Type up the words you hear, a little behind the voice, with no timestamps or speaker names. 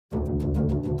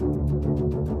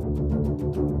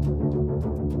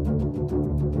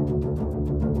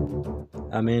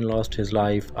A man lost his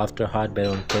life after hot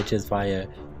balloon catches fire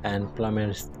and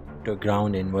plummets to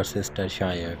ground in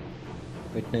Worcestershire.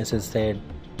 Witnesses said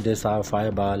they saw a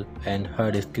fireball and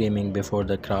heard screaming before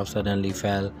the craft suddenly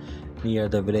fell near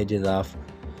the villages of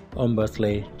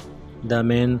Umbersley. The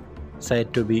man,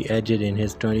 said to be aged in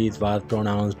his 20s, was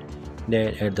pronounced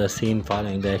dead at the scene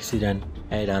following the accident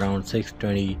at around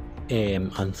 6:20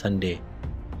 a.m. on Sunday.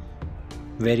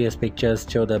 Various pictures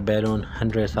show the balloon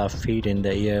hundreds of feet in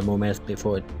the air moments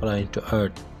before it plunged to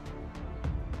earth.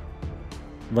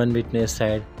 One witness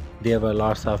said there were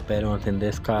lots of balloons in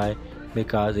the sky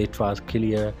because it was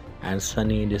clear and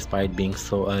sunny despite being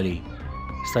so early.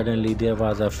 Suddenly there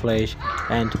was a flash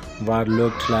and what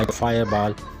looked like a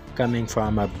fireball coming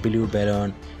from a blue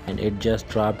balloon, and it just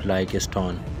dropped like a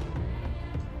stone.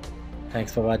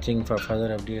 Thanks for watching. For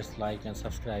further updates, like and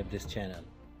subscribe this channel.